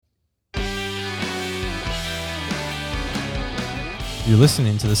You're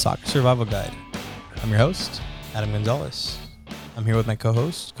listening to the Soccer Survival Guide. I'm your host, Adam Gonzalez. I'm here with my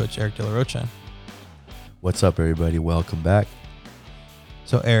co-host, Coach Eric De La Rocha. What's up, everybody? Welcome back.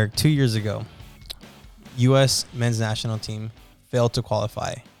 So, Eric, 2 years ago, U.S. men's national team failed to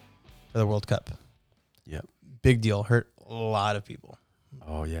qualify for the World Cup. Yep. Big deal. Hurt a lot of people.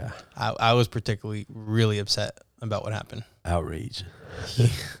 Oh, yeah. I was particularly really upset about what happened. Outrage.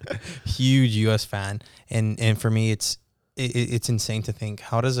 Huge U.S. fan. And for me, it's insane to think,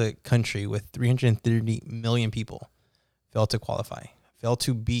 how does a country with 330 million people fail to qualify, fail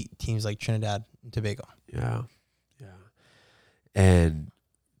to beat teams like Trinidad and Tobago? Yeah. And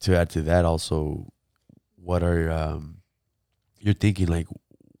to add to that also, what are you're thinking, like,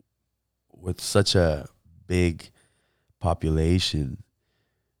 with such a big population,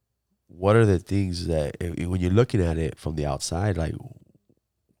 what are the things that, when you're looking at it from the outside, like,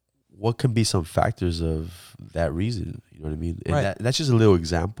 what can be some factors of that reason? You know what I mean? And Right. that's just a little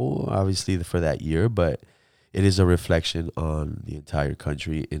example, obviously, for that year, but it is a reflection on the entire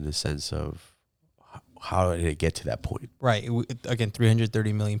country in the sense of how did it get to that point? Right. Again,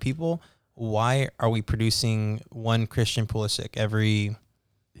 330 million people. Why are we producing one Christian Pulisic every,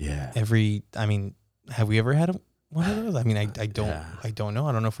 I mean, have we ever had one of those? I mean, I don't know.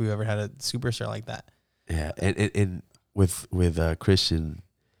 I don't know if we've ever had a superstar like that. Yeah. And with Christian,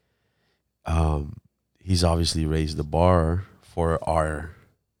 he's obviously raised the bar for our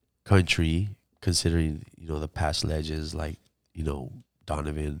country, considering, the past legends like,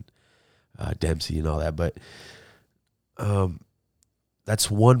 Donovan, Dempsey and all that. But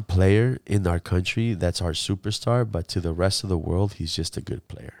that's one player in our country that's our superstar, but to the rest of the world, he's just a good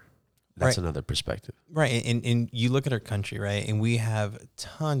player. That's Right. another perspective. Right. And you look at our country, right? And we have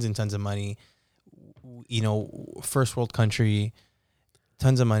tons and tons of money, first world country,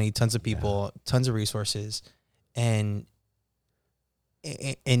 tons of money, tons of people, tons of resources. And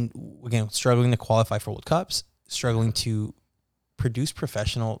again, struggling to qualify for World Cups, struggling to produce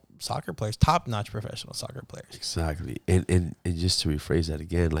professional soccer players, top-notch professional soccer players. Exactly. And just to rephrase that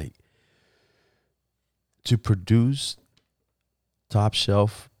again, like, to produce top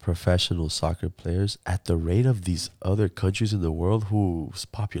shelf professional soccer players at the rate of these other countries in the world whose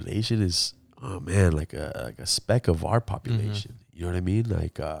population is, like a speck of our population. Mm-hmm. You know what I mean?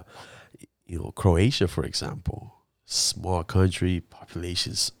 Like, Croatia, for example, small country,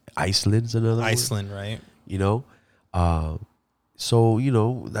 populations. Iceland's another Iceland, one, right? So,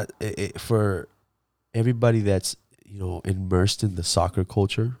 that for everybody that's, immersed in the soccer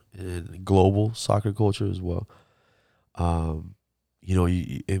culture and global soccer culture as well,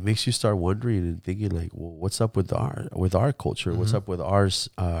 it makes you start wondering and thinking, like, well, what's up with our culture? Mm-hmm. What's up with our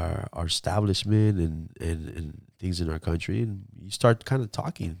establishment and things in our country? And you start kind of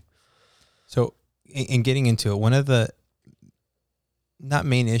talking. So, in getting into it, one of the, not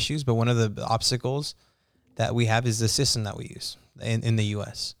main issues, but one of the obstacles that we have is the system that we use in the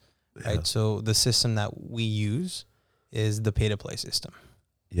U.S., right? So the system that we use is the pay-to-play system.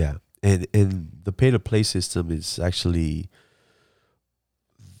 Yeah, and the pay-to-play system is actually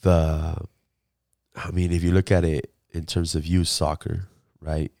if you look at it in terms of youth soccer,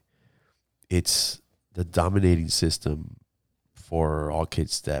 right, it's the dominating system for all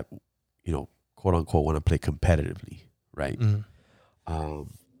kids that, quote unquote, want to play competitively, right? Mm-hmm.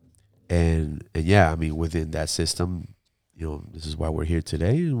 And within that system, this is why we're here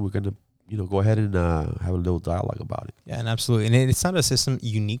today, and we're gonna, go ahead and have a little dialogue about it. Yeah, and absolutely, and it's not a system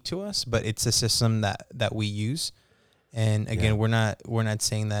unique to us, but it's a system that we use. And again, we're not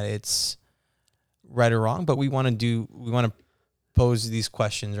saying that it's right or wrong, but we want to pose these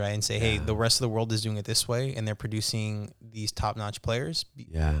questions, right, and say, hey, the rest of the world is doing it this way, and they're producing these top-notch players.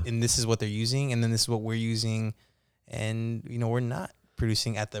 Yeah, and this is what they're using, and then this is what we're using, and we're not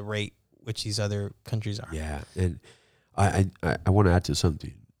producing at the rate which these other countries are. Yeah, and I want to add to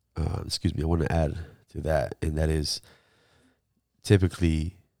something. I want to add to that, and that is,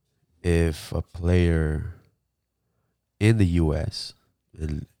 typically, if a player in the U.S.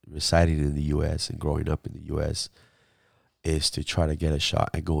 and residing in the U.S. and growing up in the U.S. is to try to get a shot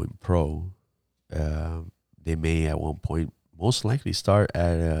at going pro, they may at one point most likely start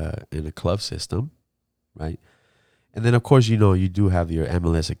in a club system, right? And then, of course, you do have your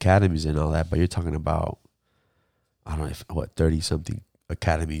MLS academies and all that, but you're talking about, I don't know, 30-something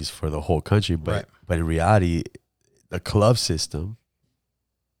academies for the whole country. But right. But in reality, the club system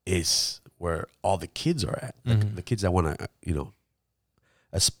is where all the kids are at. Mm-hmm. The kids that want to,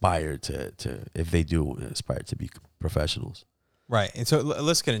 aspire to, if they do aspire to be professionals. Right. And so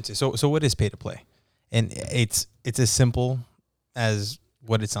let's get into, so what is pay to play? And it's as simple as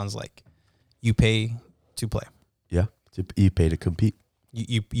what it sounds like. You pay to play. Yeah. You pay to compete.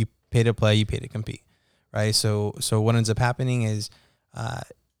 You pay to play, you pay to compete, right? So what ends up happening is,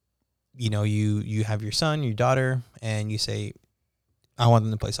 you have your son, your daughter, and you say, I want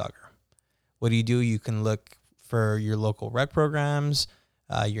them to play soccer. What do? You can look for your local rec programs,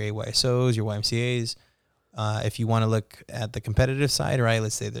 your AYSOs, your YMCAs. If you want to look at the competitive side, right?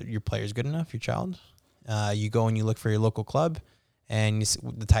 Let's say that your player is good enough, your child. You go and you look for your local club, and you see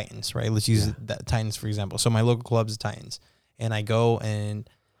the Titans, right? Let's use the Titans for example. So my local club is the Titans, and I go and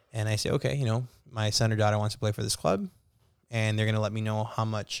I say, okay, my son or daughter wants to play for this club, and they're gonna let me know how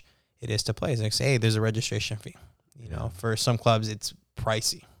much it is to play. So I say, hey, there's a registration fee. For some clubs it's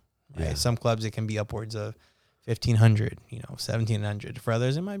pricey, right? Yeah. Some clubs it can be upwards of $1,500, $1,700. For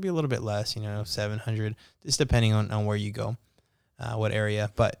others, it might be a little bit less, $700, just depending on where you go, what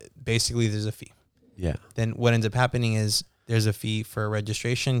area. But basically, there's a fee. Yeah. Then what ends up happening is there's a fee for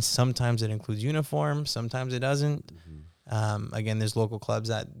registration. Sometimes it includes uniform. Sometimes it doesn't. Again, there's local clubs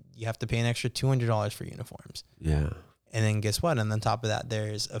that you have to pay an extra $200 for uniforms. Yeah. And then guess what? And on top of that,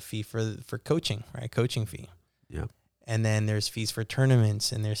 there's a fee for coaching, right? Coaching fee. Yeah. And then there's fees for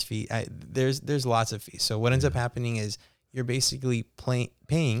tournaments, and there's there's lots of fees. So what ends up happening is you're basically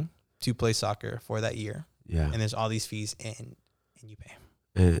paying to play soccer for that year. Yeah. And there's all these fees, and you pay.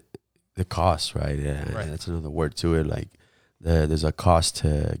 And the cost, right? Yeah. Right. That's another word to it. Like there's a cost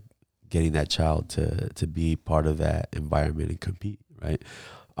to getting that child to be part of that environment and compete, right?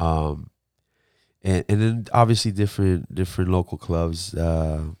 And then obviously different local clubs,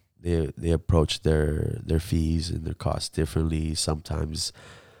 they approach their fees and their costs differently. Sometimes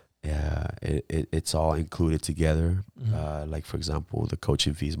it's all included together. Mm-hmm. Like for example, the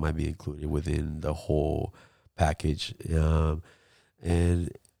coaching fees might be included within the whole package.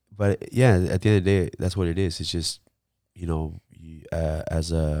 But yeah, at the end of the day, that's what it is. It's just,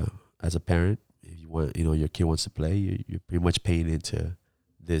 as a parent, if you want, your kid wants to play, you're pretty much paying into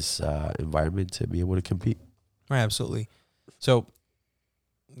this environment to be able to compete. Right, absolutely. So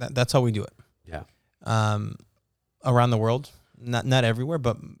that's how we do it. Yeah. Around the world, not everywhere,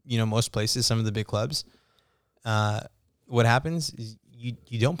 but most places, some of the big clubs, what happens is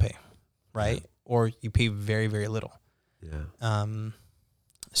you don't pay, right? Or you pay very, very little. Yeah.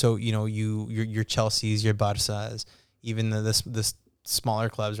 So your Chelseas, your Barças, even the smaller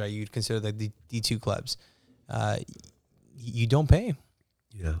clubs, right? You'd consider the D2 clubs. You don't pay.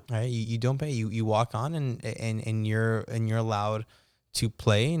 Yeah. Right. You don't pay. You walk on and you're allowed to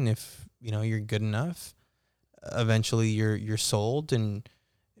play, and if you're good enough, eventually you're sold, and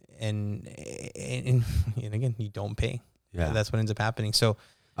again you don't pay. Yeah. That's what ends up happening. So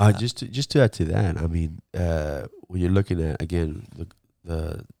just to add to that, I mean, when you're looking at, again,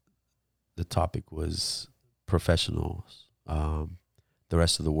 the topic was professionals. The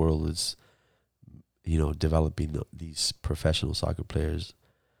rest of the world is, developing these professional soccer players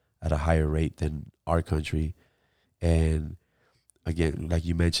at a higher rate than our country. And again, like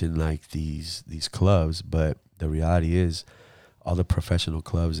you mentioned, like these clubs, but the reality is all the professional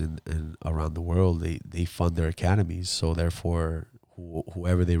clubs in around the world, they fund their academies. So therefore,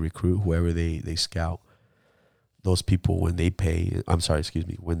 whoever they recruit, whoever they scout, those people, when they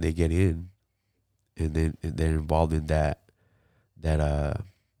get in, and then they're involved in that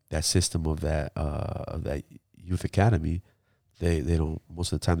system of that youth academy, they don't,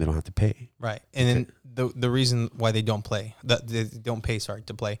 most of the time they don't have to pay. Right. And then the reason why they don't play, that they don't pay,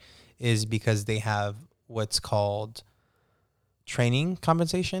 to play, is because they have what's called training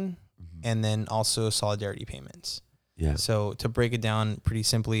compensation, and then also solidarity payments. Yeah. So to break it down pretty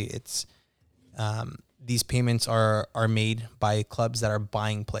simply, it's these payments are made by clubs that are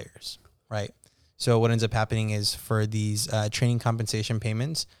buying players, right? So what ends up happening is, for these training compensation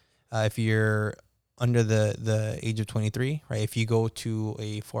payments, if you're under the age of 23, right? If you go to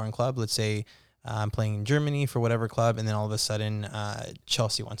a foreign club, let's say I'm playing in Germany for whatever club, and then all of a sudden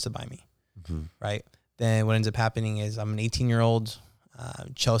Chelsea wants to buy me, right? Then what ends up happening is, I'm an 18-year-old.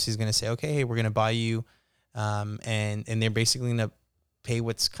 Chelsea's going to say, okay, hey, we're going to buy you. And they're basically going to pay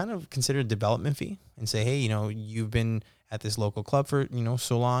what's kind of considered a development fee, and say, hey, you've been at this local club for,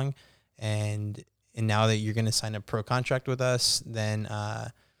 so long, and now that you're going to sign a pro contract with us, then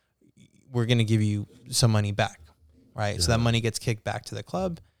we're going to give you some money back, right? Yeah. So that money gets kicked back to the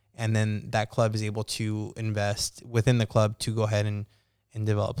club, and then that club is able to invest within the club to go ahead and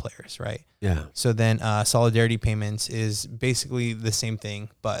develop players, right? Yeah. So then solidarity payments is basically the same thing,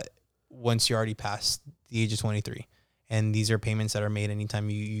 but once you're already past the age of 23. And these are payments that are made anytime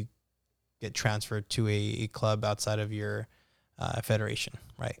you get transferred to a club outside of your federation,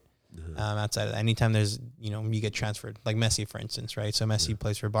 right? Outside of that, anytime there's, you get transferred, like Messi, for instance, right? So Messi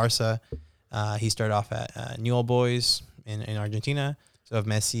plays for Barca. He started off at New Old Boys in Argentina. So if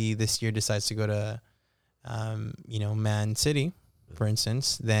Messi this year decides to go to, Man City, for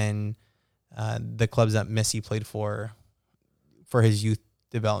instance, then the clubs that Messi played for his youth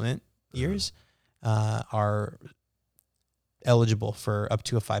development years are eligible for up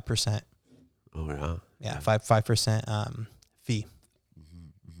to a 5%. Oh yeah. Yeah, 5% fee.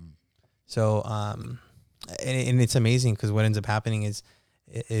 Mm-hmm. So and it's amazing because what ends up happening is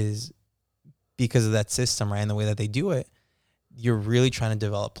because of that system, right, and the way that they do it, you're really trying to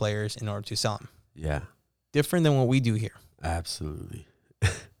develop players in order to sell them. Yeah. Different than what we do here. Absolutely.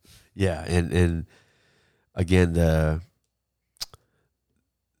 Yeah, and again the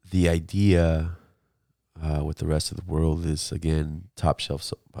idea with the rest of the world is, again, top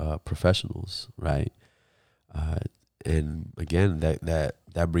shelf professionals, right? And again,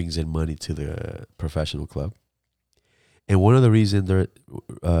 that brings in money to the professional club. And one of the reasons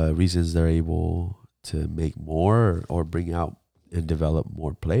they're able to make more or bring out and develop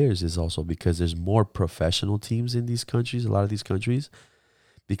more players is also because there's more professional teams in these countries, a lot of these countries,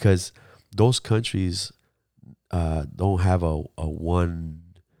 because those countries don't have a one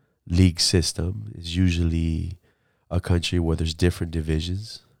league system. It's usually a country where there's different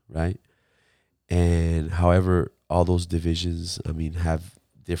divisions, right? And however, all those divisions, have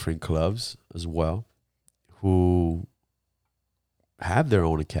different clubs as well who have their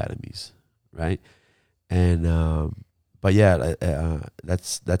own academies, right? And but yeah,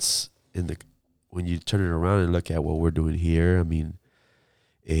 that's in the when you turn it around and look at what we're doing here.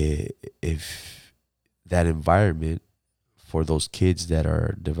 If that environment for those kids that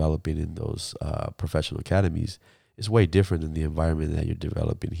are developing in those professional academies is way different than the environment that you're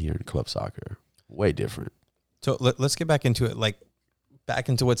developing here in club soccer. Way different. So let's get back into it, back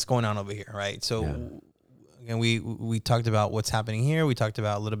into what's going on over here, right? So again, we talked about what's happening here. We talked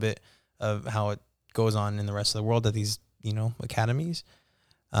about a little bit of how it goes on in the rest of the world at these, academies.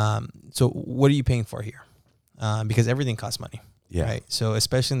 So what are you paying for here? Because everything costs money, right? So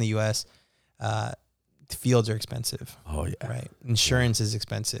especially in the U.S., fields are expensive. Oh yeah, right. Insurance is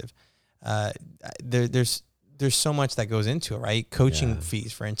expensive. There's so much that goes into it, right? Coaching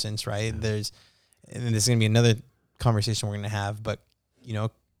fees, for instance, right? And this is gonna be another conversation we're gonna have, but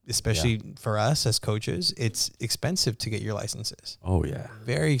especially for us as coaches, it's expensive to get your licenses. Oh yeah,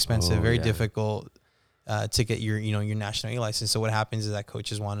 very expensive, very difficult to get your your national A license. So what happens is that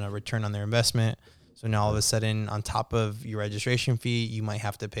coaches want a return on their investment. So now all of a sudden, on top of your registration fee, you might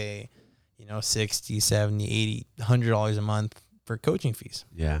have to pay $60, $70, $80, $100 a month for coaching fees.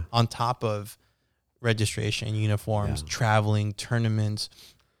 Yeah. On top of registration, uniforms, traveling, tournaments,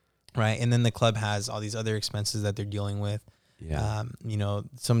 right? And then the club has all these other expenses that they're dealing with. Yeah.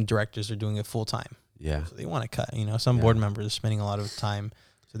 Some directors are doing it full time. Yeah. So they want to cut. Some board members are spending a lot of time,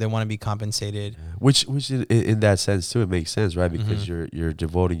 so they want to be compensated. Yeah. Which in that sense too, it makes sense, right? Because you're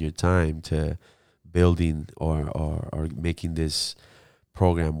devoting your time to building or making this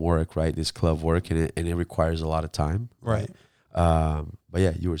program work, right? This club work, and it requires a lot of time, right? But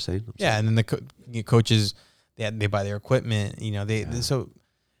yeah, you were saying, and then the coaches, they buy their equipment, so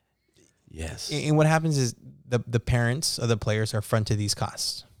yes. And what happens is the parents of the players are fronted these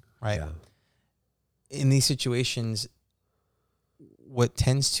costs, right? Yeah. In these situations, what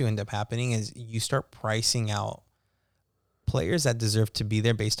tends to end up happening is you start pricing out players that deserve to be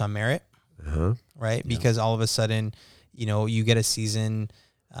there based on merit, right? Yeah. Because all of a sudden, you get a season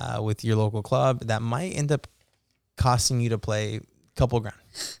with your local club that might end up costing you to play a couple grand,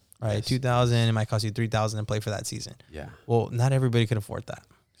 right? Yes. $2,000, it might cost you $3,000 to play for that season. Yeah. Well, not everybody can afford that.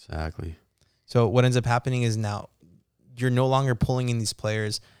 Exactly. So what ends up happening is now you're no longer pulling in these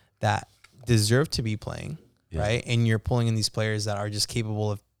players that deserve to be playing, right? And you're pulling in these players that are just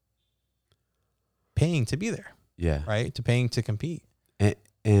capable of paying to be there. Yeah. Right? To paying to compete.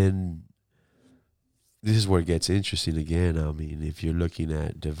 And this is where it gets interesting again. If you're looking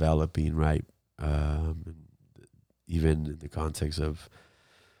at developing, right, even in the context of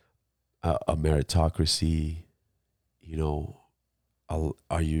a meritocracy, are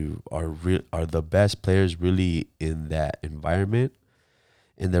the best players really in that environment?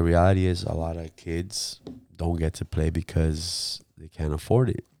 And the reality is, a lot of kids don't get to play because they can't afford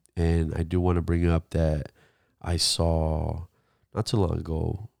it. And I do want to bring up that I saw not too long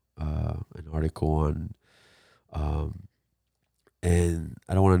ago an article on, and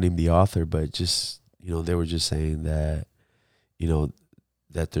I don't want to name the author, but just they were just saying that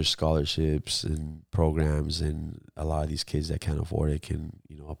that there's scholarships and programs, and a lot of these kids that can't afford it can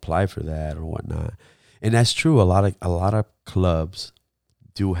apply for that or whatnot. And that's true. A lot of clubs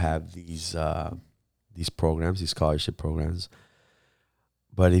do have these programs, these scholarship programs,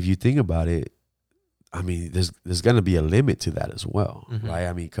 but if you think about it, I mean, there's gonna be a limit to that as well, right?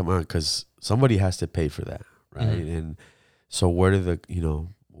 I mean, come on, because somebody has to pay for that, right? And so where do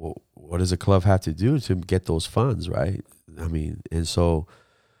what does a club have to do to get those funds, right? I mean, and so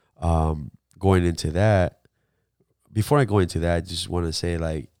going into that, before I go into that, I just want to say,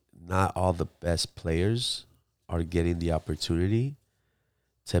 like, not all the best players are getting the opportunity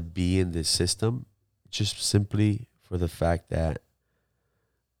to be in this system just simply for the fact that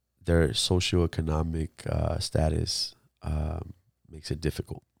their socioeconomic status makes it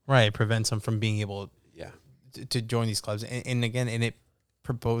difficult. Right. It prevents them from being able Yeah. to join these clubs. And again, it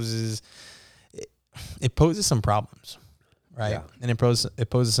poses some problems, right? Yeah. And it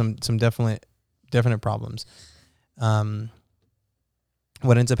poses some definite problems.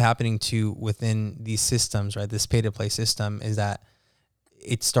 What ends up happening within these systems, right? This pay to play system is that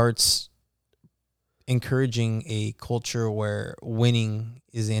it starts encouraging a culture where winning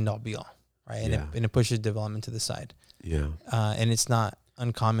is the end all be all, right? And it pushes development to the side. Yeah. And it's not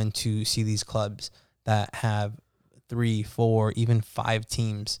uncommon to see these clubs that have 3, 4, even 5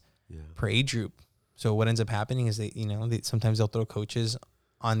 teams per age group. So what ends up happening is sometimes they'll throw coaches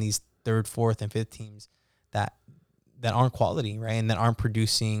on these 3rd, 4th, and 5th teams that aren't quality, right? And that aren't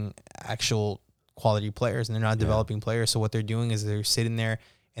producing actual quality players, and they're not developing players. So what they're doing is they're sitting there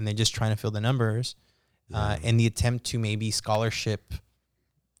and they're just trying to fill the numbers in the attempt to maybe scholarship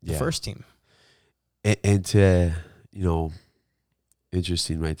the first team. And to,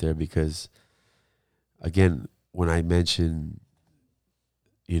 interesting right there, because again, when I mentioned,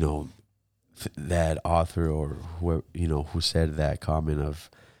 that author or whoever, who said that comment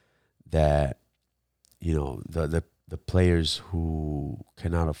of that, the players who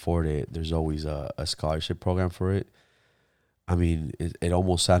cannot afford it, there's always a scholarship program for it. I mean, it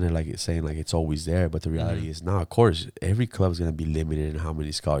almost sounded like it's saying like it's always there, but the reality is now, of course, every club is going to be limited in how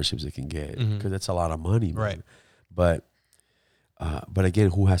many scholarships it can get because that's a lot of money, man. Right? But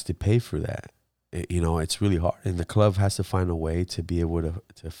again, who has to pay for that? It's really hard, and the club has to find a way to be able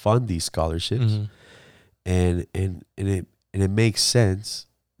to fund these scholarships, and it makes sense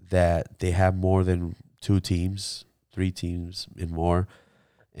that they have more than 2 teams, 3 teams, and more,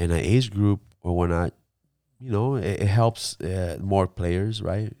 in an age group or whatnot. It helps more players,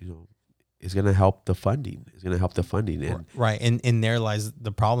 right? It's gonna help the funding. And right. And in there lies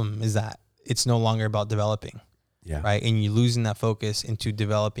the problem is that it's no longer about developing. Yeah. Right. And you're losing that focus into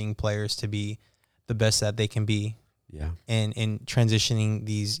developing players to be the best that they can be. Yeah. And transitioning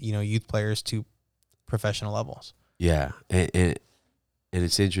these, youth players to professional levels. Yeah. And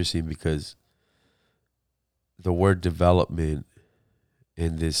it's interesting because the word development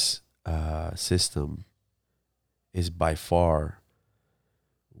in this system is by far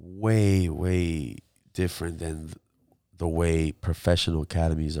way, way different than the way professional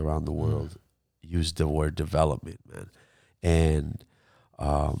academies around the world use the word development, man. And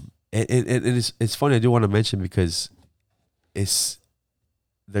it's funny. I do want to mention because it's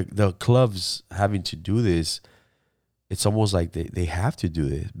the clubs having to do this. It's almost like they have to do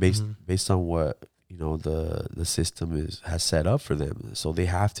this based on what the system has set up for them. So they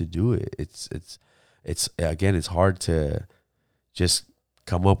have to do it. It's again, it's hard to just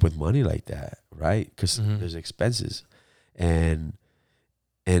come up with money like that, right? Because there's expenses, and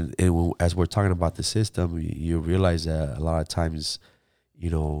as we're talking about the system, you realize that a lot of times,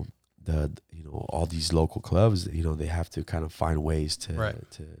 all these local clubs, they have to kind of find ways to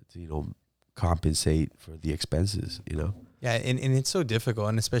compensate for the expenses, Yeah, and it's so difficult,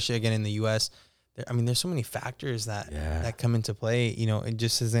 and especially again in the U.S. There's so many factors that come into play. And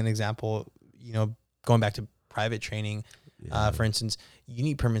just as an example, going back to private training, for instance, you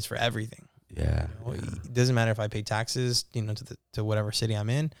need permits for everything. Yeah. It doesn't matter if I pay taxes, to whatever city I'm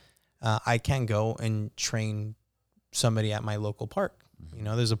in. I can't go and train somebody at my local park.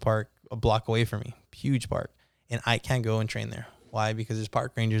 There's a park a block away from me, huge park, and I can't go and train there. Why? Because there's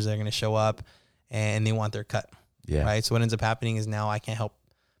park rangers that are going to show up and they want their cut. Yeah. Right. So what ends up happening is now I can't help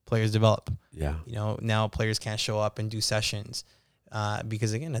players develop. Yeah. Now players can't show up and do sessions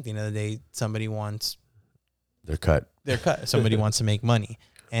because again, at the end of the day, somebody wants their cut. Somebody wants to make money.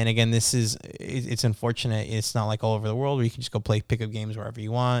 And again, it's unfortunate. It's not like all over the world where you can just go play pickup games wherever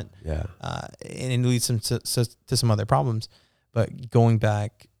you want. Yeah. And it leads to some other problems. But going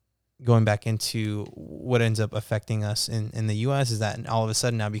back into what ends up affecting us in the U.S. is that all of a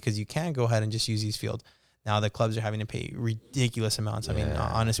sudden now, because you can go ahead and just use these fields, now the clubs are having to pay ridiculous amounts. I mean,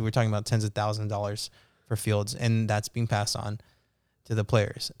 honestly, we're talking about tens of thousands of dollars for fields, and that's being passed on to the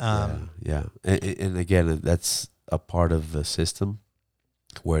players. Yeah. And again, that's a part of the system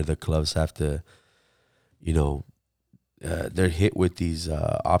where the clubs have to, they're hit with these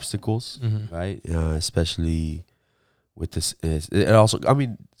obstacles, right? Especially with this. It also, I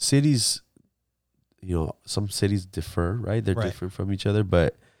mean, cities. Some cities differ, right? They're different from each other,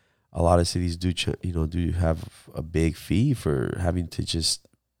 but a lot of cities do have a big fee for having to just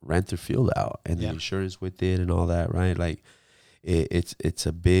rent their field out and the insurance with it and all that, right? Like it's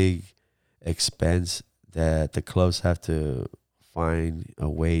a big expense that the clubs have to find a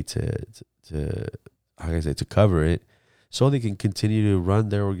way to how can I say, to cover it so they can continue to run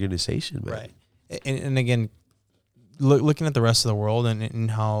their organization, man. Right. And again, looking at the rest of the world and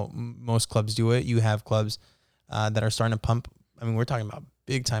how most clubs do it, you have clubs that are starting to pump. I mean, we're talking about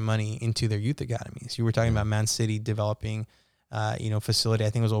big time money into their youth academies. You were talking about Man City developing, facility. I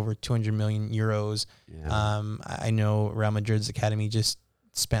think it was over 200 million euros. Yeah. I know Real Madrid's academy just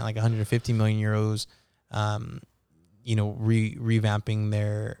spent like 150 million euros, revamping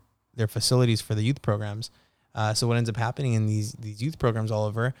their facilities for the youth programs. So what ends up happening in these youth programs all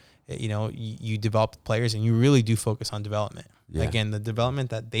over, you develop players and you really do focus on development. Yeah. Again, the development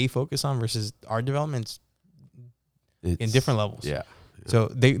that they focus on versus our development's in different levels. Yeah. So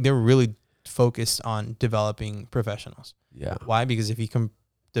they're really focused on developing professionals. Yeah. Why? Because if you can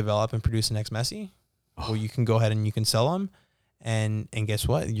develop and produce the next Messi, well, you can go ahead and you can sell them, and guess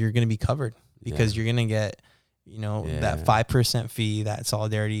what? You're going to be covered because you're going to get, that 5% fee, that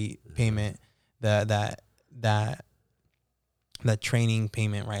solidarity payment, that training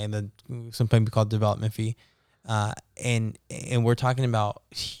payment, right? And something we call development fee. And we're talking about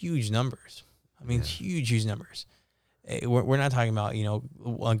huge numbers. I mean, huge numbers. We're not talking about, $1,000,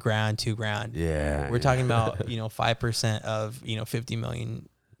 $2,000. Yeah. We're talking about, 5% of, 50 million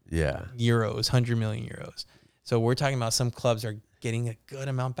euros, 100 million euros. So we're talking about some clubs are getting a good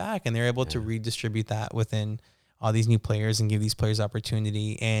amount back and they're able to redistribute that within all these new players and give these players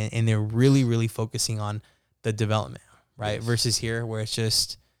opportunity. And they're really, really focusing on the development, right? Yes. Versus here where it's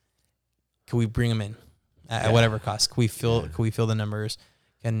just, can we bring them in at whatever cost? Can we fill the numbers?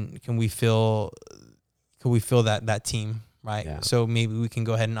 Can we fill that team, right? Yeah. So maybe we can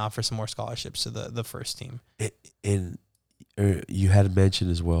go ahead and offer some more scholarships to the first team. And you had mentioned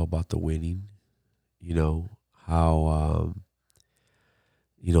as well about the winning, how,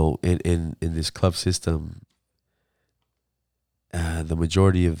 in this club system, the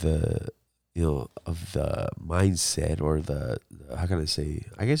majority of the mindset or the how can I say?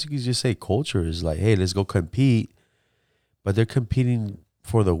 I guess you could just say culture is like, hey, let's go compete, but they're competing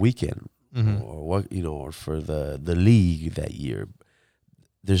for the weekend. Mm-hmm. Or what or for the league that year.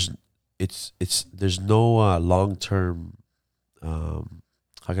 There's no long term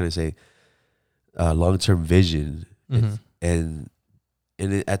how can I say long term vision. Mm-hmm. and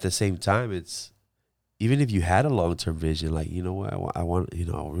at the same time, it's even if you had a long term vision, like what I want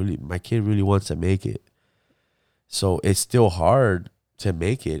really my kid really wants to make it, so it's still hard to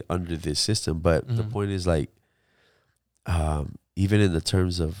make it under this system. But the point is like even in the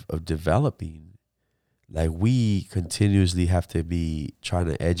terms of developing, like we continuously have to be trying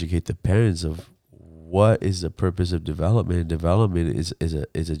to educate the parents of what is the purpose of development. Development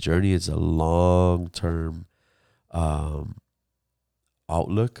is a journey. It's a long-term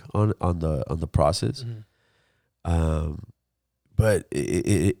outlook on the process. Mm-hmm. But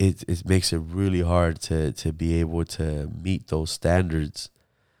it makes it really hard to be able to meet those standards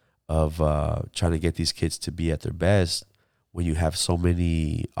of trying to get these kids to be at their best when you have so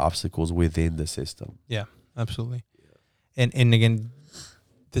many obstacles within the system. Yeah, absolutely. And again,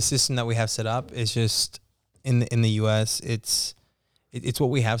 the system that we have set up is just in the US, it's what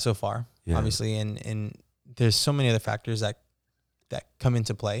we have so far, obviously, and there's so many other factors that come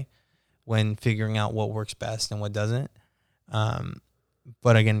into play when figuring out what works best and what doesn't.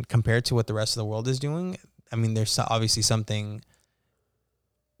 But again, compared to what the rest of the world is doing, I mean, there's obviously something.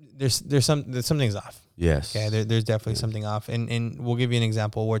 There's something's off. Yes. Okay. There's definitely something off, and we'll give you an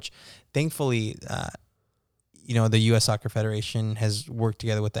example, which thankfully, the U.S. Soccer Federation has worked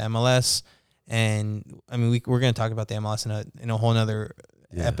together with the MLS, and I mean we're going to talk about the MLS in a whole nother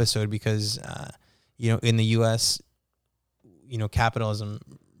episode because in the U.S. Capitalism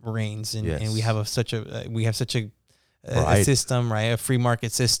reigns, and we have such a system, right? A free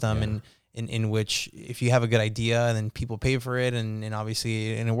market system, and in which if you have a good idea, then people pay for it, and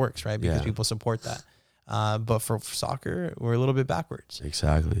obviously it works, right? Because people support that. But for soccer, we're a little bit backwards.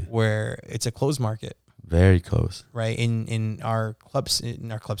 Exactly. Where it's a closed market. Very close. Right. In our club system,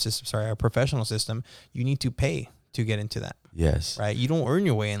 our professional system, you need to pay to get into that. Yes. Right. You don't earn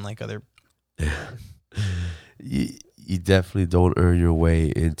your way in like other. you definitely don't earn your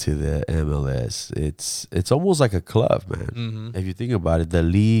way into the MLS. It's almost like a club, man. Mm-hmm. If you think about it, the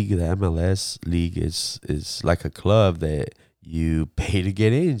MLS league is like a club that you pay to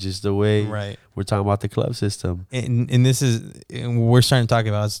get in, just the way Right. we're talking about the club system. And this is, and we're starting to talk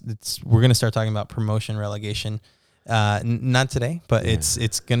about, we're going to start talking about promotion, relegation. Not today, but Yeah.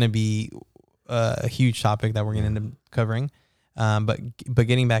 it's going to be a huge topic that we're going to end up covering. But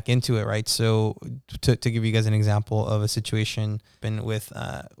getting back into it, right? So to give you guys an example of a situation been with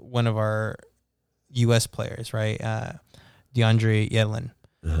one of our U.S. players, right? DeAndre Yedlin,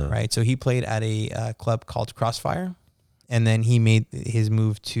 right? So he played at a club called Crossfire, and then he made his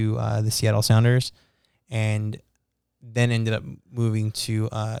move to the Seattle Sounders, and then ended up moving to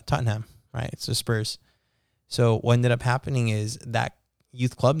Tottenham, right? So Spurs. So what ended up happening is that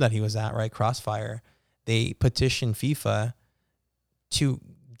youth club that he was at, right, Crossfire, they petitioned FIFA to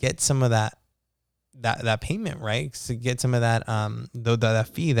get some of that payment, right? To get some of that that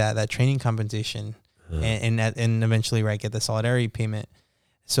fee, that training compensation, and eventually, right, get the solidarity payment.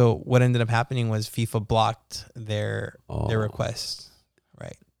 So what ended up happening was FIFA blocked their request,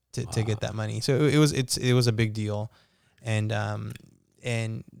 right, to get that money. So it was a big deal, and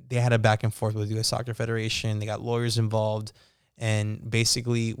they had a back and forth with U.S. Soccer Federation. They got lawyers involved, and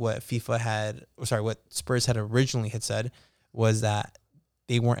basically what Spurs had originally had said was that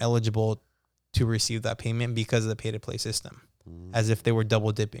they weren't eligible to receive that payment because of the pay-to-play system, as if they were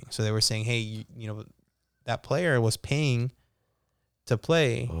double dipping. So they were saying, hey, you know, that player was paying to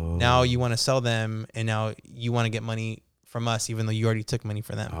play. Now you want to sell them, and now you want to get money from us, even though you already took money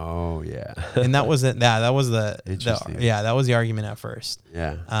for them. Oh yeah. And that was that was the argument at first.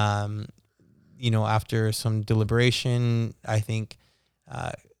 Yeah. You know, after some deliberation, I think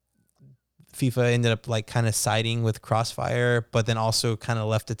FIFA ended up like kind of siding with Crossfire, but then also kind of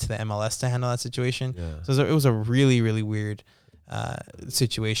left it to the MLS to handle that situation. Yeah. So it was a really, really weird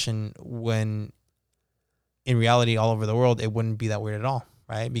situation, when in reality, all over the world, it wouldn't be that weird at all,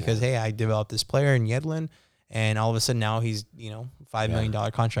 right? Because, hey, I developed this player in Yedlin, and all of a sudden now he's, you know, $5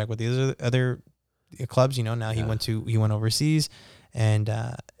 million contract with these other clubs. You know, now he went overseas, and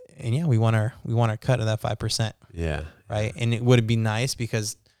yeah, we want our cut of that 5%. Yeah. Right. And it would be nice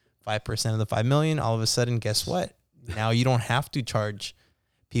because 5% of the 5 million, all of a sudden, guess what? Now you don't have to charge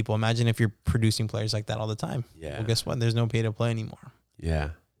people. Imagine if you're producing players like that all the time. Yeah. Well, guess what? There's no pay to play anymore. Yeah.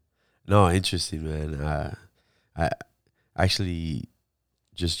 No, interesting, man. I actually,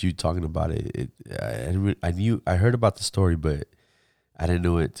 just you talking about it. I heard about the story, but I didn't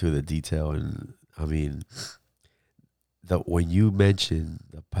know it to the detail. And I mean, when you mentioned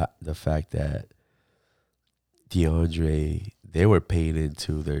the fact that DeAndre, they were paying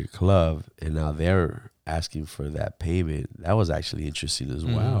into their club, and now they're asking for that payment, that was actually interesting as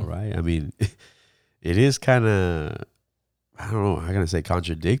well, right? I mean, it is kind of, I don't know, how can I say,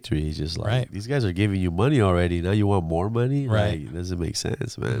 contradictory. It's just like, these guys are giving you money already, now you want more money? Right. Like, it doesn't make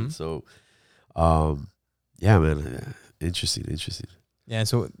sense, man. So, yeah, man, interesting. Yeah,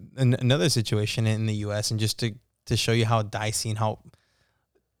 so another situation in the U.S., and just to show you how dicey and how,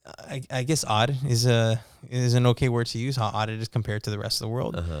 I guess odd is an okay word to use, how odd it is compared to the rest of the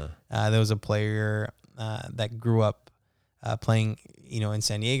world. There was a player that grew up playing, you know, in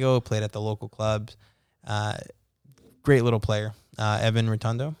San Diego, played at the local clubs. Great little player, Evan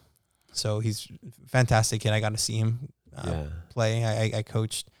Rotundo. So he's a fantastic kid. I got to see him play. I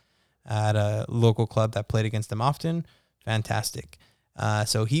coached at a local club that played against him often. Fantastic.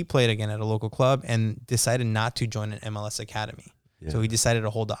 So he played again at a local club and decided not to join an MLS academy. So he decided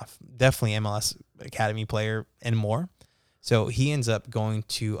to hold off. Definitely MLS academy player and more. So he ends up going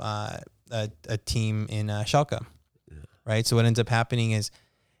to a team in Schalke, right? So what ends up happening is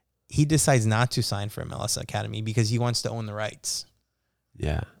he decides not to sign for MLS academy because he wants to own the rights.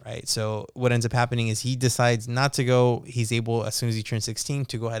 Yeah. Right. So what ends up happening is he decides not to go. He's able, as soon as he turns 16,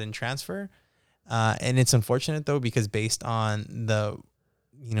 to go ahead and transfer. And it's unfortunate though, because based on the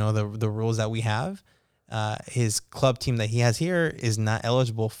rules that we have, his club team that he has here is not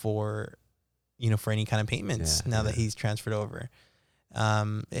eligible for any kind of payments that he's transferred over.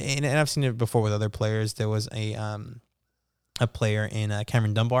 And I've seen it before with other players. There was a player in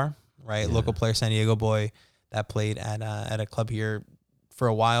Cameron Dunbar, right? Local player, San Diego boy, that played at a club here for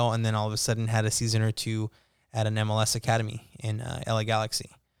a while, and then all of a sudden had a season or two at an MLS academy in LA Galaxy.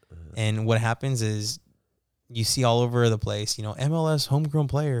 And what happens is you see all over the place, MLS homegrown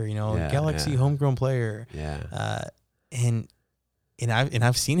player, Galaxy homegrown player. And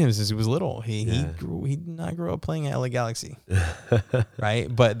I've seen him since he was little. He did not grow up playing at LA Galaxy,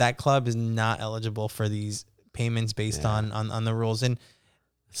 right? But that club is not eligible for these payments based on the rules. And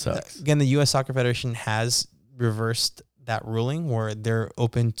sucks. Again, the U.S. Soccer Federation has reversed that ruling where they're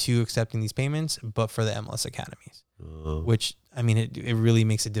open to accepting these payments, but for the MLS academies, which, I mean, it really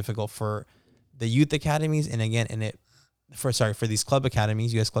makes it difficult for the youth academies. And again, for these club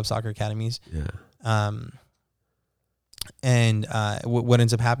academies, U.S. Club Soccer Academies. Yeah. What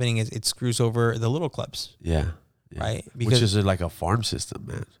ends up happening is it screws over the little clubs. Yeah. Right. Which is like a farm system,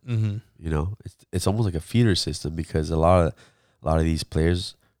 man. Mm-hmm. You know, it's almost like a feeder system because a lot of these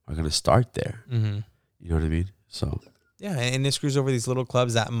players are going to start there. Mm-hmm. You know what I mean? So yeah, and it screws over these little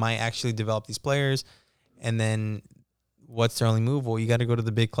clubs that might actually develop these players, and then what's their only move? Well, you got to go to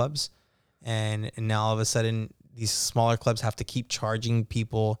the big clubs, and now all of a sudden these smaller clubs have to keep charging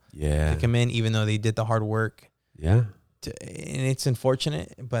people to come in, even though they did the hard work. Yeah, and it's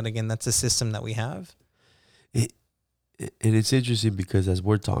unfortunate, but again, that's a system that we have. And it's interesting because as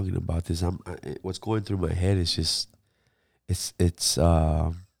we're talking about this, what's going through my head is just it's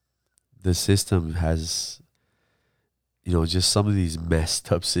the system has, you know, just some of these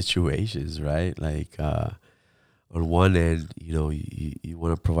messed up situations, right? Like on one end, you know, you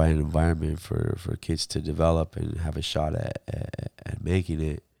want to provide an environment for kids to develop and have a shot at making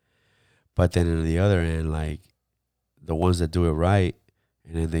it, but then on the other end, like the ones that do it right,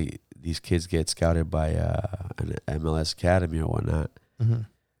 and then these kids get scouted by an MLS academy or whatnot, mm-hmm.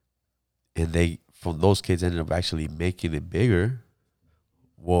 and from those kids ended up actually making it bigger.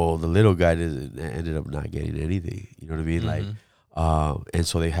 Well, the little guy ended up not getting anything. You know what I mean? Mm-hmm. Like, and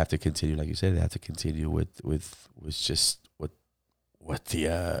so they have to continue, like you said, they have to continue with just what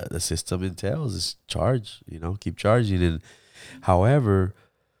the system entails is charge. You know, keep charging. And however,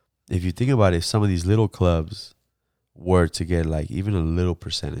 if you think about it, if some of these little clubs were to get like even a little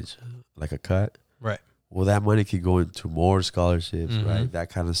percentage, like a cut, right? Well, that money could go into more scholarships, mm-hmm. right? That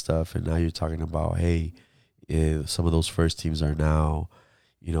kind of stuff. And now you're talking about, hey, some of those first teams are now,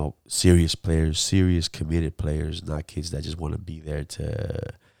 you know, serious players, serious committed players, not kids that just want to be there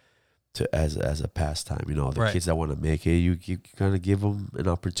to as a pastime. You know, the right. kids that want to make it, you kind of give them an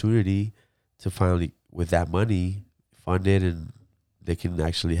opportunity to finally, with that money, fund it, and they can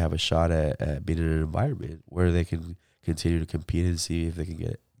actually have a shot at being in an environment where they can continue to compete and see if they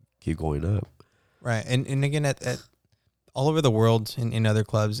can keep going up. Right. And again, at all over the world in other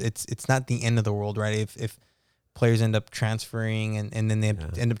clubs, it's not the end of the world, right? If players end up transferring and then they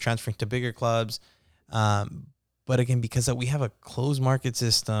end up transferring to bigger clubs. But again, because we have a closed market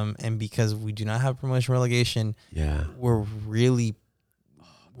system and because we do not have promotion relegation, we're really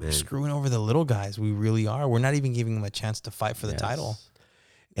screwing over the little guys. We really are. We're not even giving them a chance to fight for the title.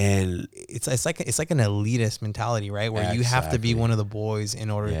 And it's like an elitist mentality, right? Where you have to be one of the boys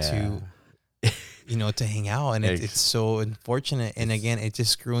in order to, you know, to hang out. And it's so unfortunate. And again, it's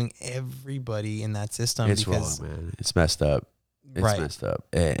just screwing everybody in that system. It's wrong, man. It's messed up. It's messed up.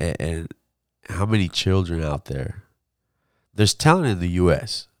 And how many children out there? There's talent in the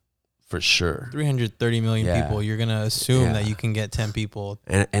U.S. for sure. 330 million people. You're gonna assume that you can get 10 people.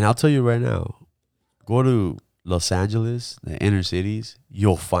 And I'll tell you right now, go to Los Angeles, the inner cities,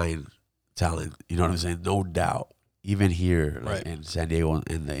 you'll find talent. You know what I'm saying? No doubt. Even here, like in San Diego,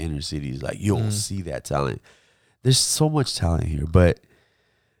 in the inner cities, like you'll see that talent. There's so much talent here, but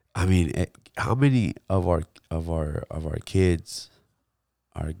I mean, how many of our kids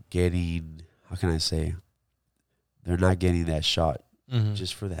are getting? How can I say? They're not getting that shot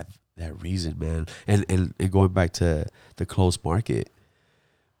just for that reason, man. And going back to the closed market,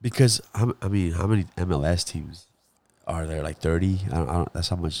 because I mean, how many MLS teams are there? Like 30? I don't. That's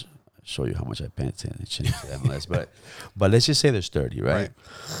how much. Show you how much I pay attention to MLS, but let's just say there's 30, right?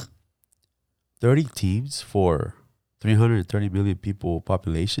 30 teams for 330 million people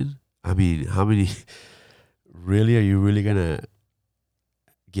population. I mean, how many? Really, are you really gonna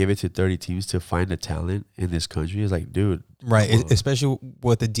give it to 30 teams to find the talent in this country? It's like, dude, especially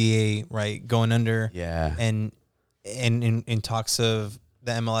with the DA going under, and in talks of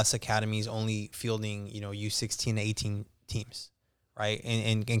the MLS academies only fielding U16 to 18 teams. Right.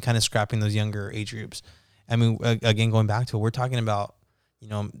 And kind of scrapping those younger age groups. I mean, again, going back to it, we're talking about,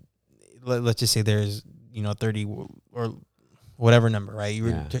 let's just say there's, 30 or whatever number, right? You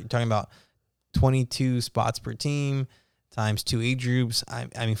were talking about 22 spots per team times 2 age groups. I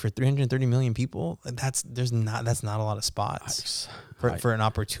mean, for 330 million people, that's not a lot of spots for an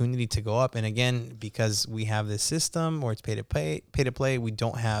opportunity to go up. And again, because we have this system where it's pay to play, we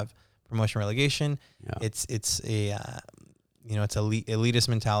don't have promotion relegation. Yeah. It's a, it's elitist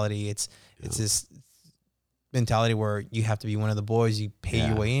mentality. It's this mentality where you have to be one of the boys. You pay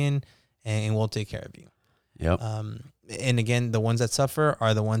your way in, and we'll take care of you. Yep. And again, the ones that suffer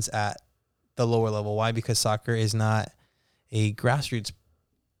are the ones at the lower level. Why? Because soccer is not a grassroots.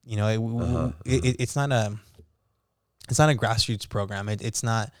 It's not a it's not a grassroots program. It's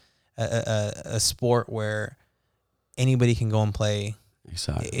not a sport where anybody can go and play.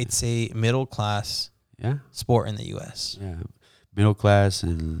 Exactly. It's a middle class sport in the U.S. Yeah, middle class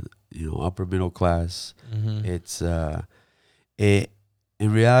and upper middle class. Mm-hmm. It's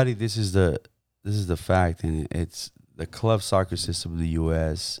in reality this is the fact, and it's the club soccer system in the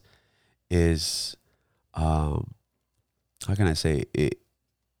U.S. is how can I say it?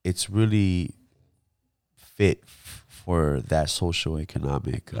 It's really fit for that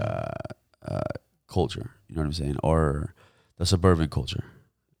socioeconomic culture. You know what I'm saying, or the suburban culture,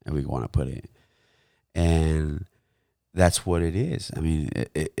 and we want to put it, and that's what it is. I mean,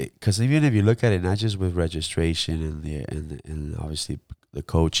 because even if you look at it, not just with registration and obviously the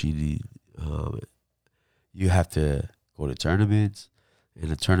coaching, you have to go to tournaments.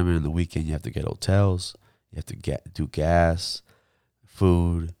 In a tournament in the weekend, you have to get hotels, you have to do gas,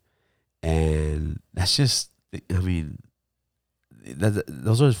 food, and that's just. I mean,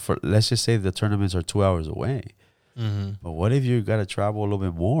 those are for. Let's just say the tournaments are 2 hours away. Mm-hmm. But what if you got to travel a little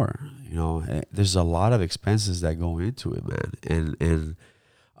bit more? There's a lot of expenses that go into it, man. And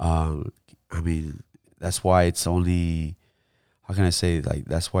I mean, that's why it's only, how can I say, like,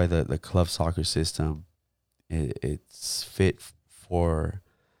 that's why the club soccer system, it's fit for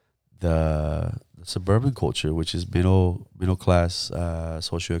the suburban culture, which is middle class,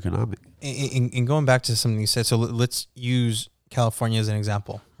 socioeconomic. And going back to something you said, so let's use California as an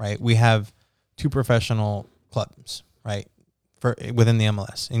example, right? We have 2 professional clubs, right, for within the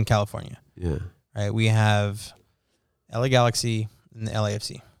MLS in California. Yeah. Right. We have LA Galaxy and the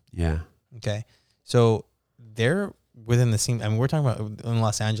LAFC. Yeah. Okay. So they're within the same. I mean, we're talking about in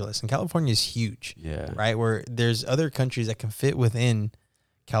Los Angeles, and California is huge. Yeah. Right. Where there's other countries that can fit within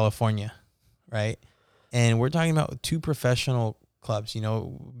California, right? And we're talking about 2 professional clubs.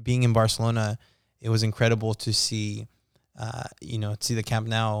 Being in Barcelona, it was incredible to see, see the Camp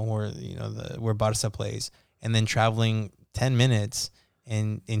Nou where where Barca plays. And then traveling 10 minutes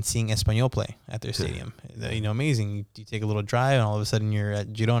and seeing Espanyol play at their stadium. Amazing. You take a little drive and all of a sudden you're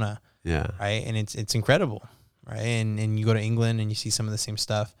at Girona. Yeah. Right. And it's incredible. Right. And you go to England and you see some of the same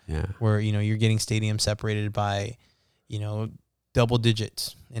stuff. Yeah. Where, you're getting stadiums separated by, double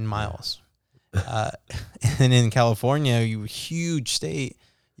digits in miles. And in California, huge state,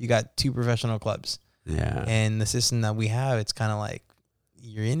 you got 2 professional clubs. Yeah. And the system that we have, it's kind of like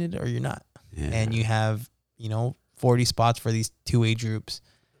you're in it or you're not. Yeah. And you have 40 spots for these 2 age groups,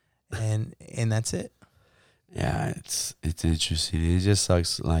 and that's it. Yeah, it's interesting. It just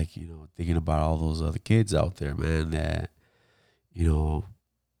sucks, like, thinking about all those other kids out there, man, that,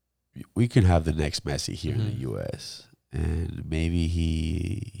 we could have the next Messi here in the U.S., and maybe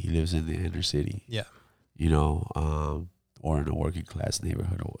he lives in the inner city. Yeah. Or in a working class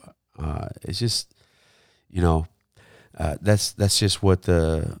neighborhood. It's just, that's just what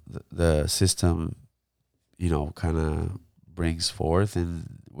the system, kind of brings forth,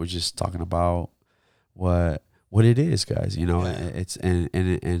 and we're just talking about what it is, guys. It's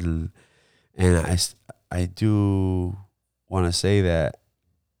and I do want to say that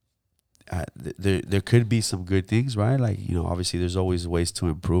there could be some good things, right? Like, obviously there's always ways to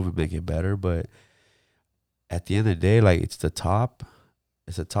improve and make it better, but at the end of the day, like, it's a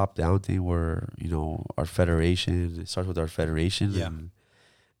top-down thing where, our federation, it starts with our federation. Yeah.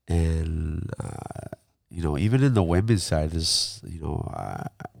 And even in the women's side, there's, I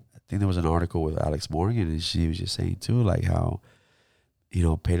think there was an article with Alex Morgan, and she was just saying too, like, how,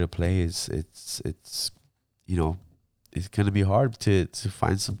 pay to play it's going to be hard to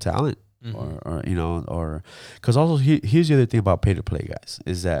find some talent. Mm-hmm. or because also here's the other thing about pay to play, guys,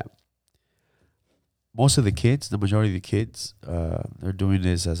 is that most of the kids, the majority of the kids, they're doing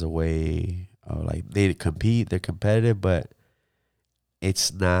this as a way of, like, they compete, they're competitive, but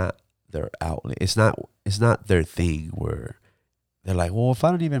it's not their outlet. It's not their thing where they're like, well, if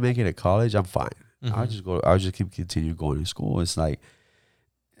I don't even make it to college, I'm fine. Mm-hmm. I'll just continue going to school. It's like,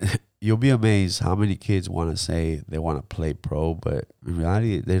 you'll be amazed how many kids want to say they want to play pro, but in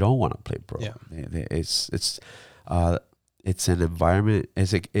reality, they don't want to play pro. Yeah. It's an environment.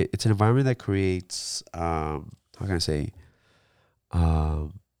 It's an environment that creates. How can I say?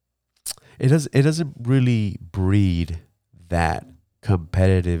 It doesn't really breed that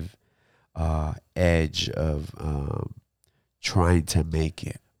competitive edge of trying to make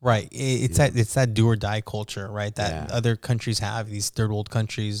it. Right. It's that do or die culture, right? That other countries have, these third world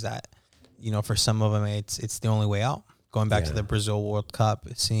countries that, for some of them, it's the only way out. Going back to the Brazil World Cup,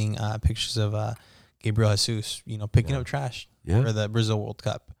 seeing pictures of Gabriel Jesus, picking up trash for the Brazil World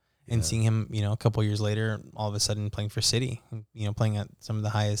Cup, and seeing him, a couple years later, all of a sudden playing for City, playing at some of the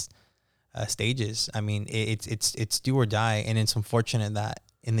highest stages. I mean, it's do or die, and it's unfortunate that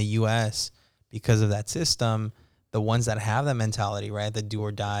in the U.S. because of that system, the ones that have that mentality, right, the do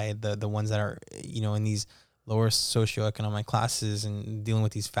or die, the ones that are in these lower socioeconomic classes and dealing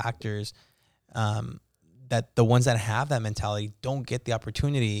with these factors, that the ones that have that mentality don't get the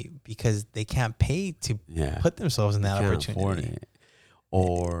opportunity because they can't pay to put themselves in that opportunity.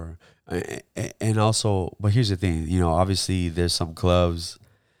 Or and also, but here's the thing, obviously there's some clubs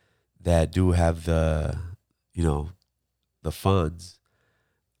that do have the funds,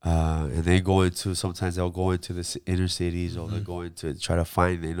 and sometimes they'll go into the inner cities, or they'll go into try to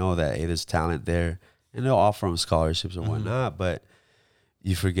find, they know that, hey, there's talent there, and they'll offer them scholarships or whatnot. But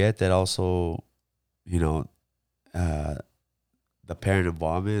you forget that also, the parent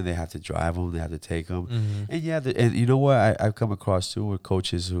involvement, they have to drive them, they have to take them. And and you know what, I've come across too with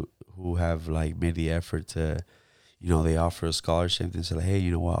coaches who have like made the effort to, they offer a scholarship and say like, hey,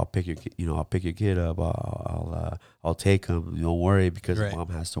 you know what, I'll pick your kid up, I'll take him, don't worry, because mom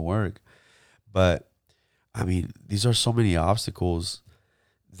has to work. But I mean, these are so many obstacles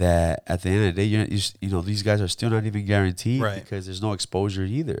that at the end of the day, these guys are still not even guaranteed, because there's no exposure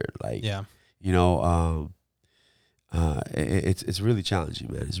either. Like, it's really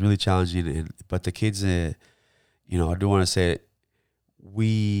challenging, man. It's really challenging. But the kids, I do want to say,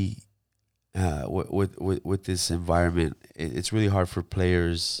 we, with this environment, it's really hard for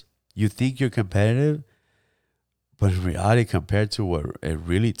players. You think you're competitive, but in reality, compared to what it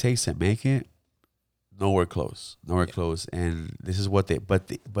really takes to make it, nowhere close. And this is what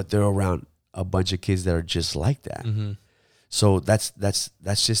but they're around a bunch of kids that are just like that. So that's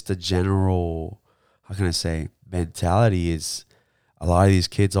just the general, how can I say, mentality. Is a lot of these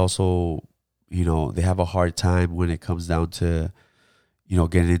kids also, they have a hard time when it comes down to,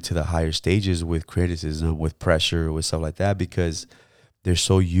 getting into the higher stages with criticism, with pressure, with stuff like that, because they're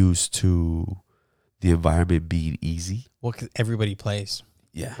so used to the environment being easy. Well, 'cause everybody plays.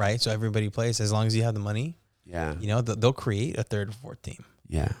 Yeah. Right. So everybody plays as long as you have the money. Yeah. They'll create a third or fourth team.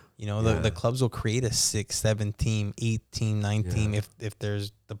 Yeah. The clubs will create a 6, 7 team, 8 team, 9 team if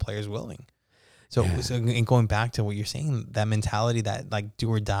there's the players willing. So, and going back to what you're saying, that mentality, that like do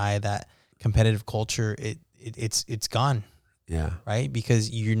or die, that competitive culture, it's gone. Yeah. Right. Because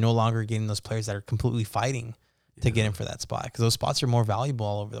you're no longer getting those players that are completely fighting to get in for that spot, because those spots are more valuable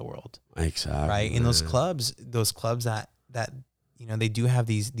all over the world. Exactly. Right. And those clubs that they do have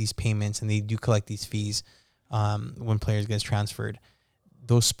these payments, and they do collect these fees when players get transferred.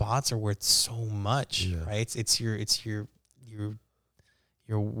 Those spots are worth so much, right? It's your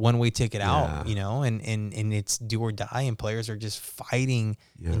one-way ticket out, and it's do or die, and players are just fighting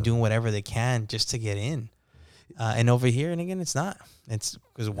and doing whatever they can just to get in. And over here, and again, it's not. It's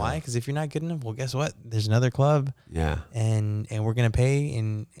because why? Because if you're not good enough, well, guess what? There's another club. Yeah. And we're gonna pay,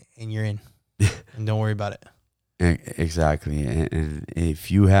 and you're in, and don't worry about it. Exactly. And if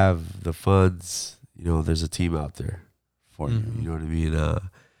you have the funds, there's a team out there for you. You know what I mean?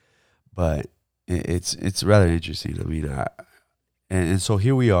 But it's rather interesting. I mean, and so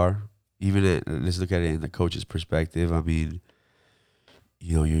here we are. Let's look at it in the coach's perspective. I mean,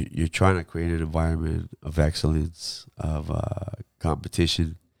 you're trying to create an environment of excellence, of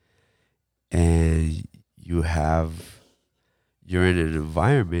competition, and you're in an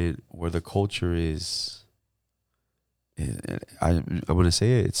environment where the culture is, I'm gonna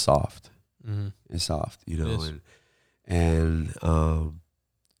say it's soft. It's soft,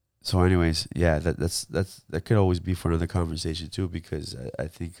 so anyways, that could always be for another conversation too, because I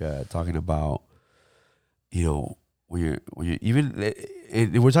think talking about, when you're even,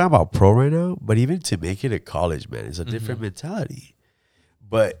 and we're talking about pro right now, but even to make it a college, man, it's a different mentality.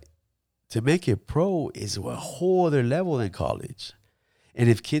 But to make it pro is a whole other level than college. And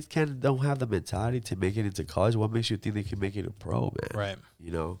if kids don't have the mentality to make it into college, what makes you think they can make it a pro, man? Right.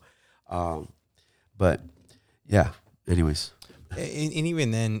 But yeah. Anyways, and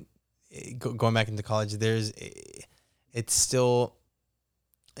even then, going back into college, it's still,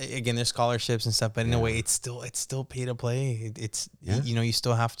 again, there's scholarships and stuff, but in a way, it's still pay to play. It's you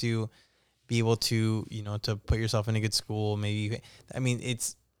still have to be able to to put yourself in a good school. Maybe, I mean,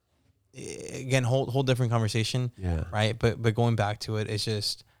 it's, again, whole different conversation. Yeah. Right. But going back to it, it's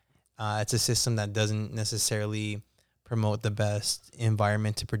just it's a system that doesn't necessarily promote the best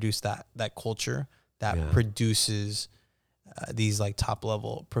environment to produce that culture that produces these like top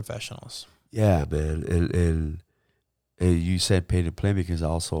level professionals. Yeah, man. And you said pay to play because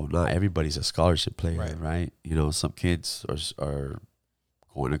also not everybody's a scholarship player, right? Some kids are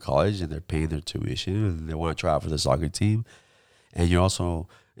going to college and they're paying their tuition and they want to try out for the soccer team. And you're also,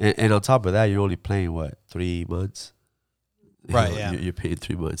 and on top of that, you're only playing 3 months? Right, yeah. You're paying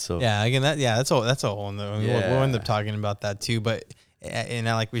 3 months. So Yeah, again, that's a whole nother. We'll end up talking about that too. But and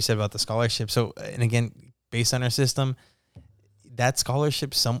like we said about the scholarship. So and again, based on our system, that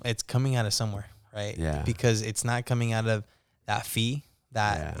scholarship it's coming out of somewhere, right? Yeah. Because it's not coming out of that fee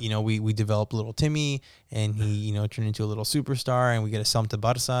that we developed little Timmy and he turned into a little superstar and we get to sell him to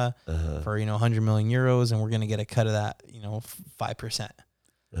Barca for 100 million euros and we're gonna get a cut of that 5%.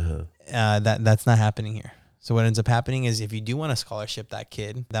 That's not happening here. So what ends up happening is if you do want to scholarship that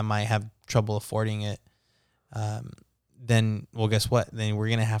kid that might have trouble affording it, then, well, guess what? Then we're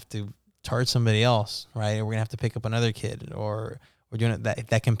going to have to charge somebody else, right? We're going to have to pick up another kid or we're doing it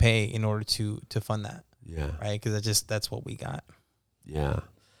that can pay in order to fund that. Yeah. Right? Because that's what we got. Yeah.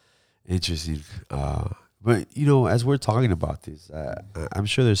 Interesting. But, as we're talking about this, I'm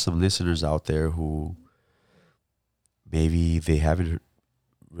sure there's some listeners out there who maybe they haven't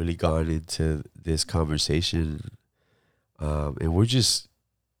really gone into this conversation, and we're just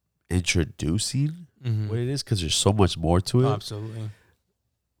introducing what it is because there's so much more to it. Oh, absolutely.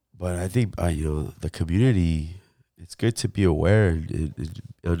 But I think the community, it's good to be aware and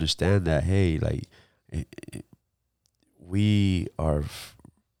understand that we are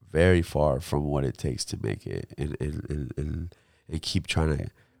very far from what it takes to make it, and keep trying to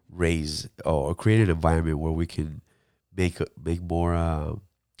raise or create an environment where we can make more.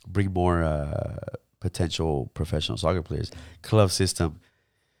 Bring more potential professional soccer players. Club system,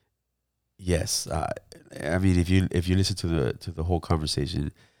 yes. I mean, if you listen to the whole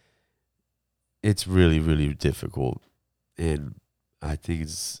conversation, it's really, really difficult, and I think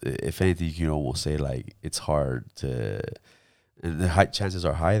it's, if anything, you can almost say like it's hard to, and the chances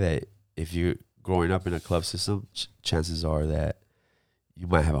are high that if you're growing up in a club system, chances are that you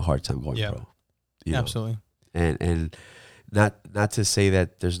might have a hard time going pro. Absolutely. And not to say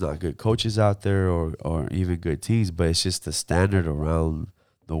that there's not good coaches out there or even good teams, but it's just the standard around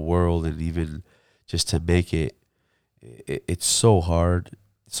the world, and even just to make it's so hard,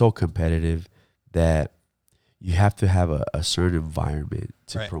 so competitive that you have to have a certain environment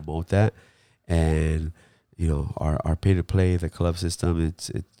to promote that. And our pay to play, the club system,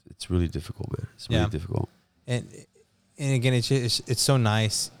 it's really difficult, man. It's really difficult. And again, it's so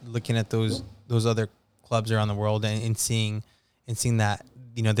nice looking at those other clubs around the world and seeing that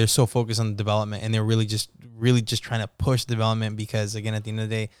they're so focused on the development and they're really just trying to push development because again at the end of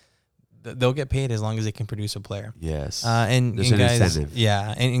the day they'll get paid as long as they can produce a player. Yes. And there's an guys, incentive.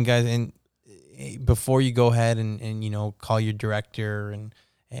 Yeah, and guys, and before you go ahead and call your director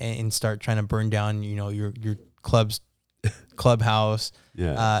and start trying to burn down your clubhouse.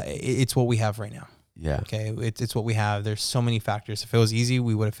 It's what we have right now. Yeah. Okay. It's what we have. There's so many factors. If it was easy,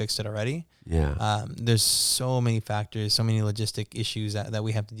 we would have fixed it already. Yeah. There's so many factors, so many logistic issues that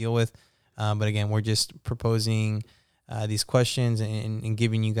we have to deal with. But again, we're just proposing these questions and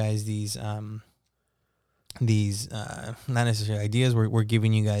giving you guys these not necessarily ideas. We're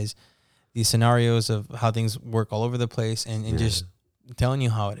giving you guys these scenarios of how things work all over the place and just telling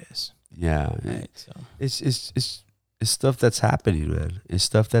you how it is. Yeah. Right, so it's stuff that's happening, man. It's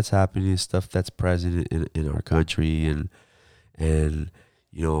stuff that's happening. It's stuff that's present in our country, and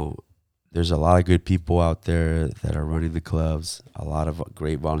there's a lot of good people out there that are running the clubs. A lot of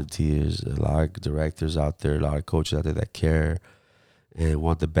great volunteers. A lot of directors out there. A lot of coaches out there that care and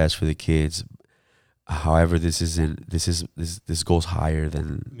want the best for the kids. However, this goes higher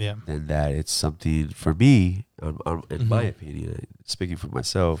than that. It's something for me, in my opinion, speaking for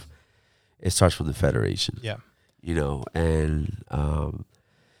myself. It starts from the federation. Yeah. But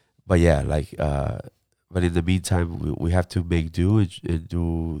in the meantime, we have to make do and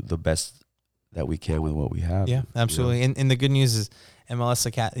do the best that we can with what we have. Yeah, absolutely. And the good news is MLS,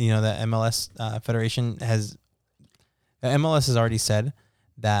 the MLS Federation has already said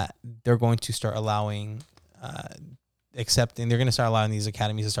that they're going to start allowing, they're going to start allowing these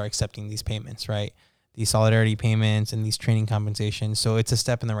academies to start accepting these payments, right? These solidarity payments and these training compensations. So it's a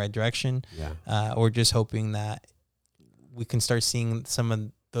step in the right direction. Yeah. We're just hoping that we can start seeing some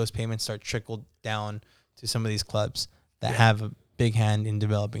of those payments start trickle down to some of these clubs that have a big hand in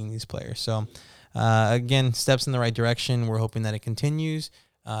developing these players. So, again, steps in the right direction. We're hoping that it continues.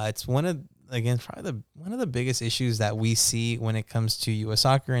 It's probably one of the biggest issues that we see when it comes to U.S.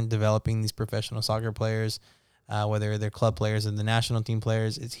 soccer and developing these professional soccer players, whether they're club players or the national team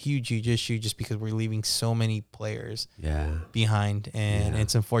players. It's a huge issue just because we're leaving so many players behind, and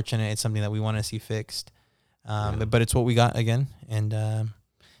it's unfortunate. It's something that we want to see fixed. But it's what we got again, and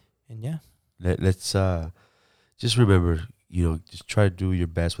yeah. Let's just remember, just try to do your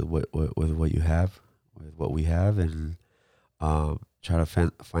best with what you have, with what we have, and try to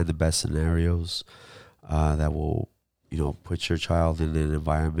find the best scenarios that will put your child in an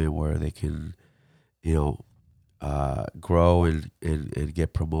environment where they can, grow and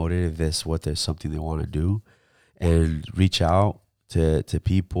get promoted if that's what there's something they want to do, and reach out to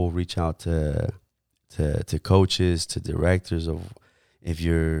people, reach out to coaches, to directors of if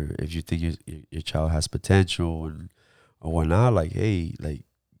you think your child has potential or whatnot, like, hey, like,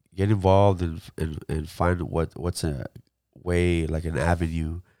 get involved and find what's a way, like an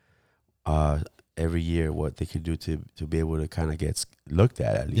avenue every year what they can do to be able to kind of get looked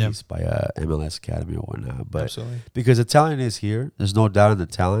at least by MLS Academy or whatnot. But Absolutely. because the talent is here, there's no doubt in the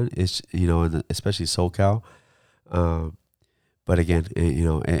talent. It's especially SoCal. But again,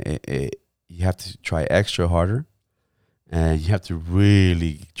 you have to try extra harder, and you have to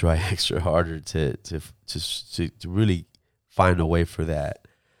really try extra harder to really find a way for that,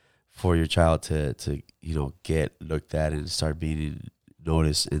 for your child to get looked at and start being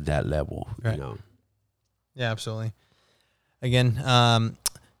noticed in that level. Right. Yeah, absolutely. Again,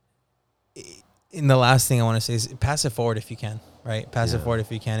 in the last thing I want to say is pass it forward if you can, right? Pass it forward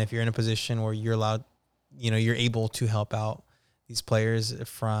if you can. If you're in a position where you're allowed, you're able to help out these players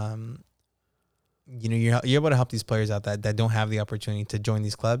from, you're able to help these players out that don't have the opportunity to join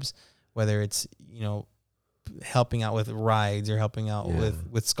these clubs, whether it's, helping out with rides or helping out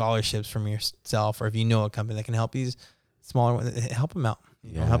with scholarships from yourself, or if you know a company that can help these smaller, help them out,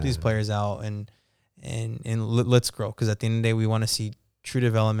 help these players out and let's grow. Because at the end of the day, we want to see true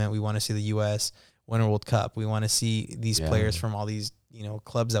development. We want to see the U.S. win a World Cup. We want to see these players from all these,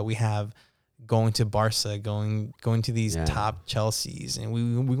 clubs that we have going to Barca, going to these top Chelseas. And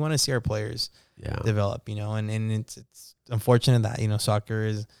we want to see our players develop, and it's unfortunate that, soccer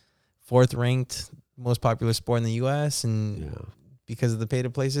is 4th ranked most popular sport in the U.S. and because of the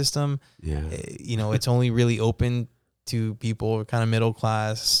pay-to-play system, it's only really open to people kind of middle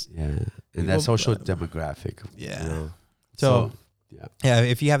class. And that social demographic. So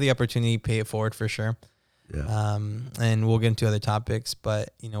if you have the opportunity, pay it forward for sure. And we'll get into other topics,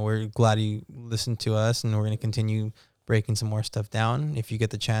 but we're glad you listened to us, and we're going to continue breaking some more stuff down. If you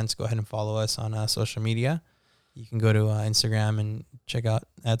get the chance, go ahead and follow us on social media. You can go to Instagram and check out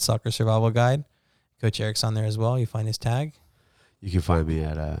 @Soccer Survival Guide. Coach Eric's on there as well. You find his tag. You can find me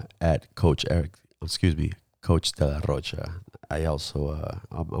at Coach Eric. Excuse me, Coach De La Rocha. I also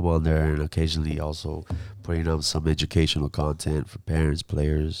I'm on there, and occasionally also putting on some educational content for parents,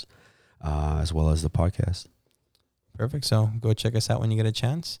 players, as well as the podcast. Perfect. So go check us out when you get a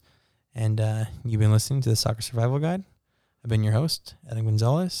chance. And you've been listening to the Soccer Survival Guide. I've been your host, Evan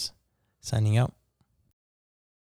Gonzalez, signing out.